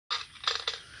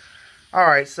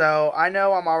Alright, so I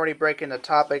know I'm already breaking the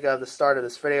topic of the start of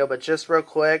this video, but just real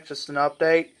quick, just an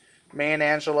update. Me and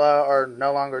Angela are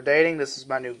no longer dating. This is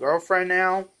my new girlfriend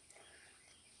now.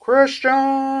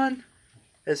 Kristian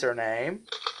is her name.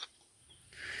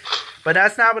 But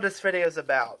that's not what this video is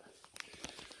about.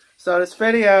 So this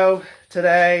video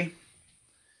today,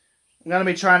 I'm going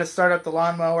to be trying to start up the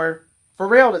lawnmower for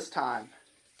real this time.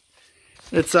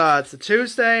 It's a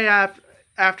Tuesday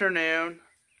afternoon.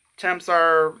 Temps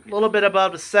are a little bit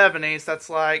above the 70s. That's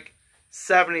like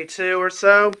 72 or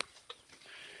so.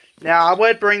 Now, I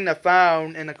would bring the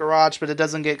phone in the garage, but it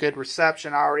doesn't get good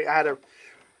reception. I had to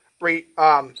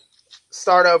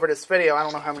start over this video. I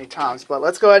don't know how many times, but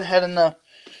let's go ahead and head in the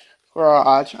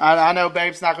garage. I know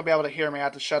Babe's not going to be able to hear me. I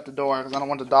have to shut the door because I don't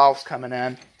want the dogs coming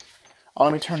in. Oh,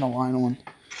 let me turn the line on.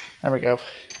 There we go.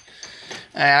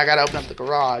 And I got to open up the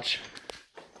garage.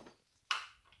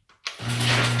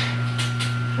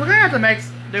 We're going to have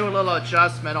to do a little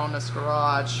adjustment on this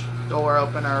garage door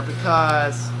opener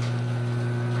because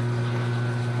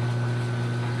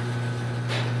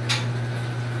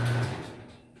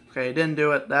okay, it didn't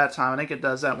do it that time. I think it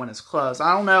does that when it's closed.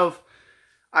 I don't know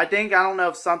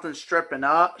if something's stripping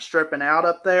out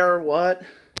up there or what.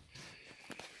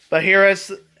 But here is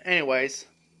the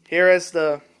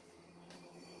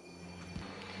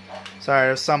sorry,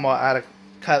 there's somewhat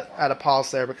out of pause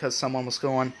there because someone was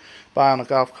going by on a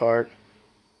golf cart.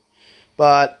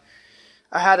 But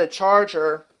I had a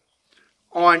charger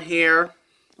on here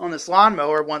on this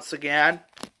lawnmower once again.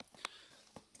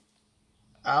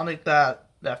 I don't think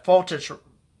that voltage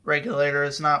regulator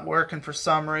is not working for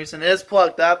some reason. It is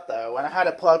plugged up though, and I had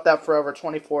it plugged up for over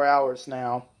 24 hours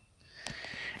now.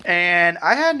 And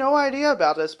I had no idea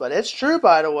about this, but it's true,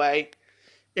 by the way.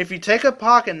 If you take a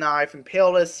pocket knife and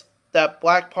peel that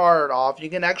black part off, you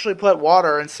can actually put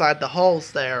water inside the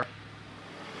holes there.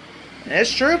 And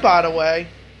it's true, by the way.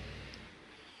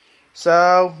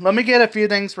 So, let me get a few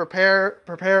things prepared.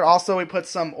 Also, we put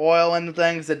some oil in the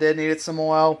things that did need some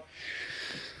oil.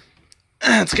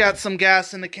 It's got some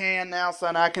gas in the can now,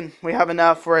 so we have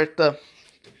enough for it to...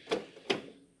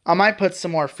 I might put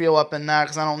some more fuel up in that,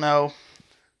 because I don't know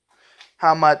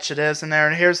how much it is in there.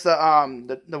 And here's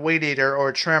the weed eater,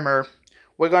 or trimmer.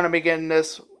 We're going to be getting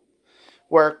this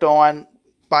worked on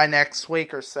by next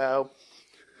week or so.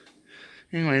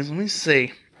 Anyways, let me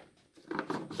see.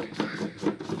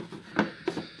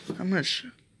 How much?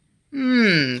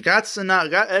 It's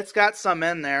got some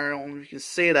in there. You can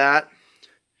see that.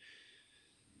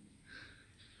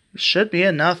 There should be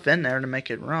enough in there to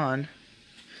make it run.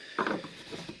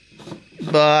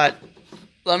 But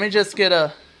let me just get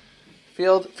a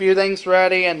few things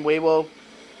ready, and we will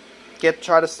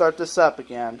try to start this up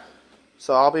again.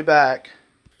 So I'll be back.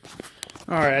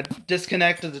 Alright, I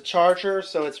disconnected the charger,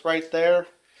 so it's right there.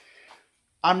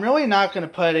 I'm really not going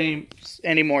to put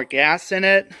any more gas in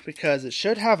it because it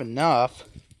should have enough.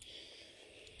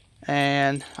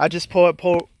 And I just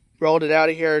rolled it out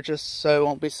of here just so it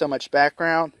won't be so much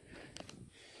background.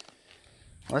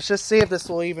 Let's just see if this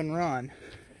will even run.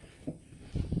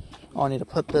 Oh, I need to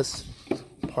put this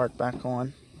part back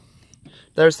on.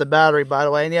 There's the battery, by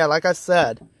the way. And yeah, like I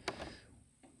said,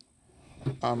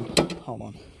 hold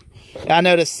on. Yeah, I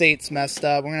know the seat's messed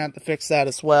up. We're going to have to fix that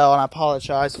as well. And I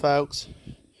apologize, folks.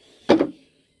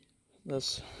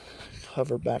 Let's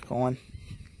cover back on.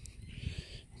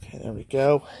 Okay, there we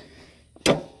go.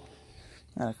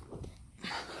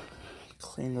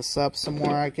 Clean this up some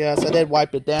more, I guess. I did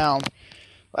wipe it down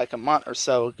like a month or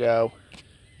so ago.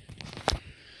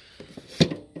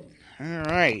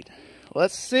 Alright.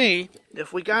 Let's see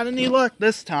if we got any luck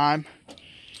this time.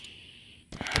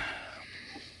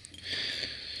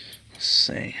 Let's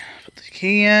see. Put the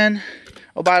key in.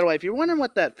 Oh, by the way, if you're wondering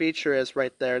what that feature is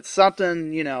right there, it's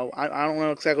something, I don't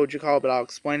know exactly what you call it, but I'll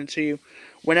explain it to you.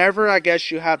 Whenever, I guess,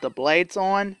 you have the blades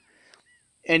on,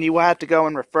 and you have to go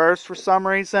in reverse for some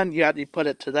reason, you have to put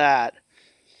it to that.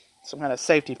 Some kind of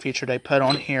safety feature they put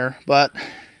on here, but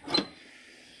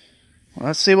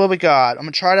let's see what we got. I'm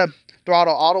going to try to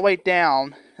throttle all the way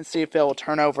down and see if it will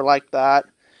turn over like that.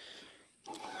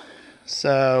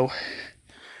 So,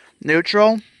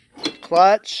 neutral,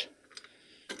 clutch.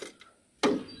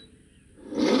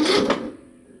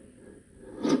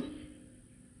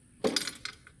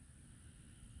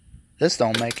 This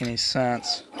don't make any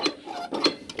sense.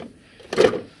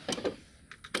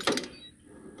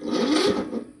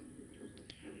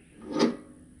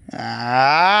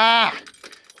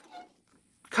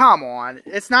 Come on.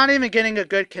 It's not even getting a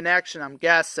good connection, I'm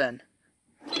guessing.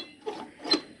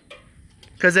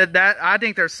 Because I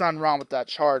think there's something wrong with that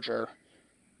charger.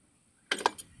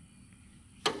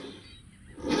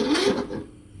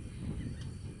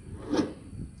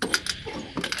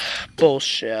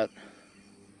 Bullshit.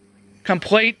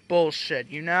 Complete bullshit,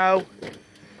 you know?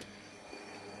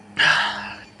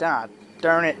 God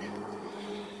darn it.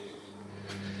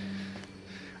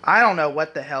 I don't know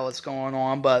what the hell is going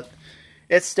on, but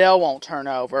it still won't turn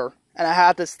over. And I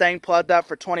had this thing plugged up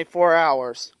for 24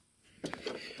 hours.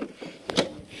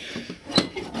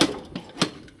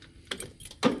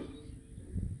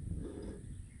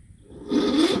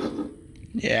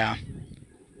 Yeah.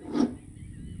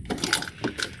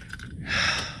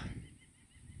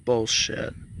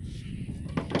 Bullshit.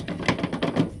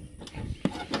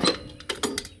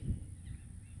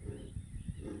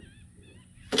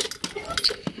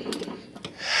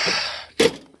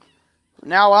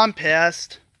 Now I'm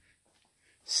pissed.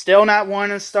 Still not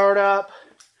wanting to start up.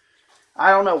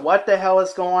 I don't know what the hell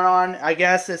is going on. I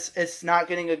guess it's not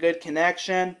getting a good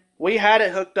connection. We had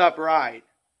it hooked up right.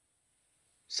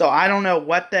 So I don't know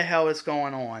what the hell is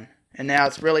going on. And now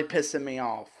it's really pissing me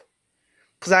off.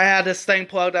 Because I had this thing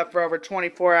plugged up for over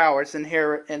 24 hours. And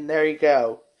there you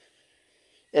go.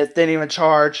 It didn't even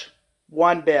charge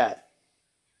one bit.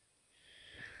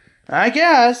 I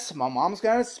guess my mom's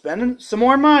going to spend some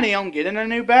more money on getting a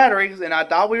new battery. And I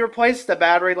thought we replaced the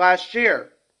battery last year.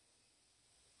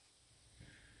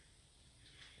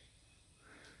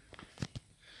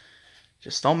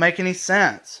 Just don't make any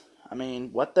sense. I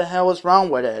mean, what the hell is wrong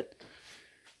with it?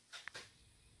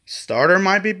 Starter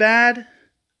might be bad.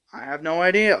 I have no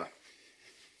idea.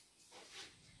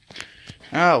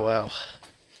 Oh well.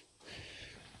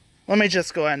 Let me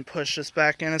just go ahead and push this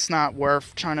back in. It's not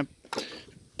worth trying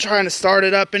to start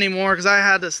it up anymore, because I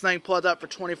had this thing plugged up for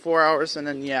 24 hours and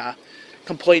then, yeah,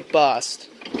 complete bust.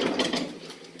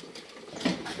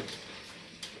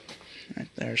 Right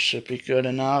there should be good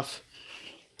enough.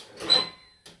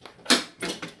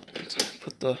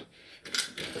 Put the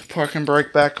parking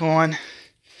brake back on.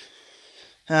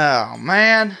 Oh,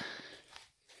 man.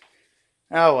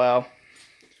 Oh, well.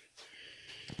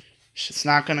 It's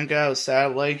not going to go,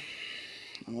 sadly.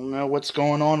 I don't know what's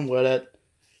going on with it.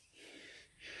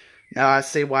 Now I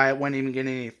see why it wouldn't even get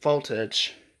any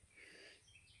voltage.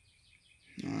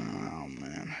 Oh,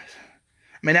 man.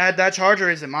 I mean, that charger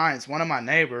isn't mine. It's one of my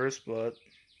neighbors, but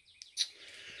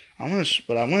I'm going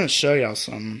to show y'all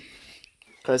something.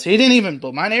 Because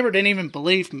my neighbor didn't even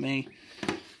believe me.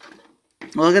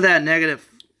 Look at that negative.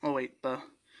 Oh, wait, the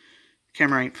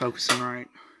camera ain't focusing right.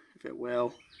 If it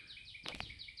will.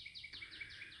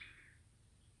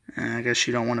 I guess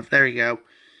you don't want to. There you go.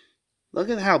 Look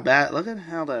at how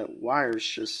the wire's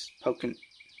just poking.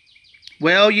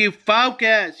 Will you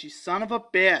focus, you son of a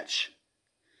bitch?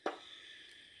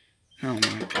 Oh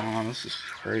my god, this is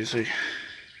crazy.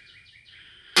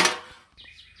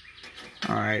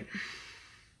 Alright.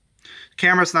 The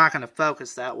camera's not going to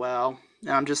focus that well.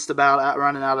 I'm just about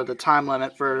running out of the time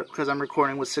limit because I'm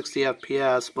recording with 60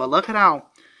 FPS. But look at how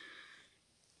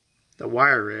the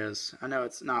wire is. I know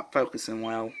it's not focusing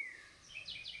well.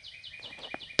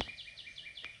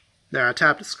 There, I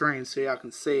tapped the screen so y'all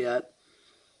can see it.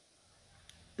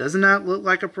 Doesn't that look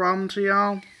like a problem to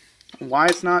y'all? Why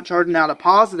it's not charging? Now the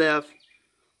positive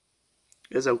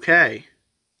is okay,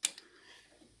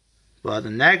 but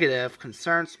the negative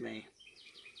concerns me.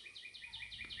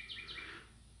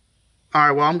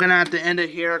 Alright, well I'm going to have to end it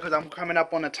here because I'm coming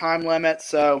up on a time limit,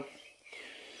 so...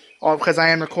 because I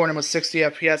am recording with 60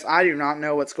 FPS, I do not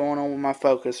know what's going on with my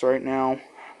focus right now.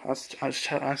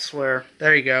 I swear.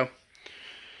 There you go.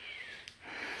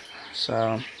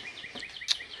 So,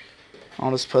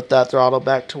 I'll just put that throttle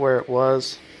back to where it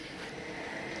was.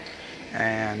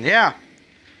 And yeah,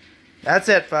 that's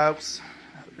it, folks.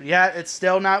 Yeah, it's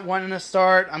still not wanting to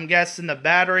start. I'm guessing the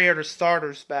battery or the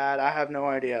starter's bad. I have no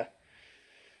idea.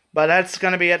 But that's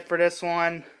going to be it for this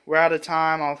one. We're out of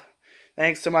time.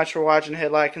 Thanks so much for watching.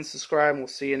 Hit like and subscribe, and we'll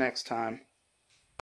see you next time.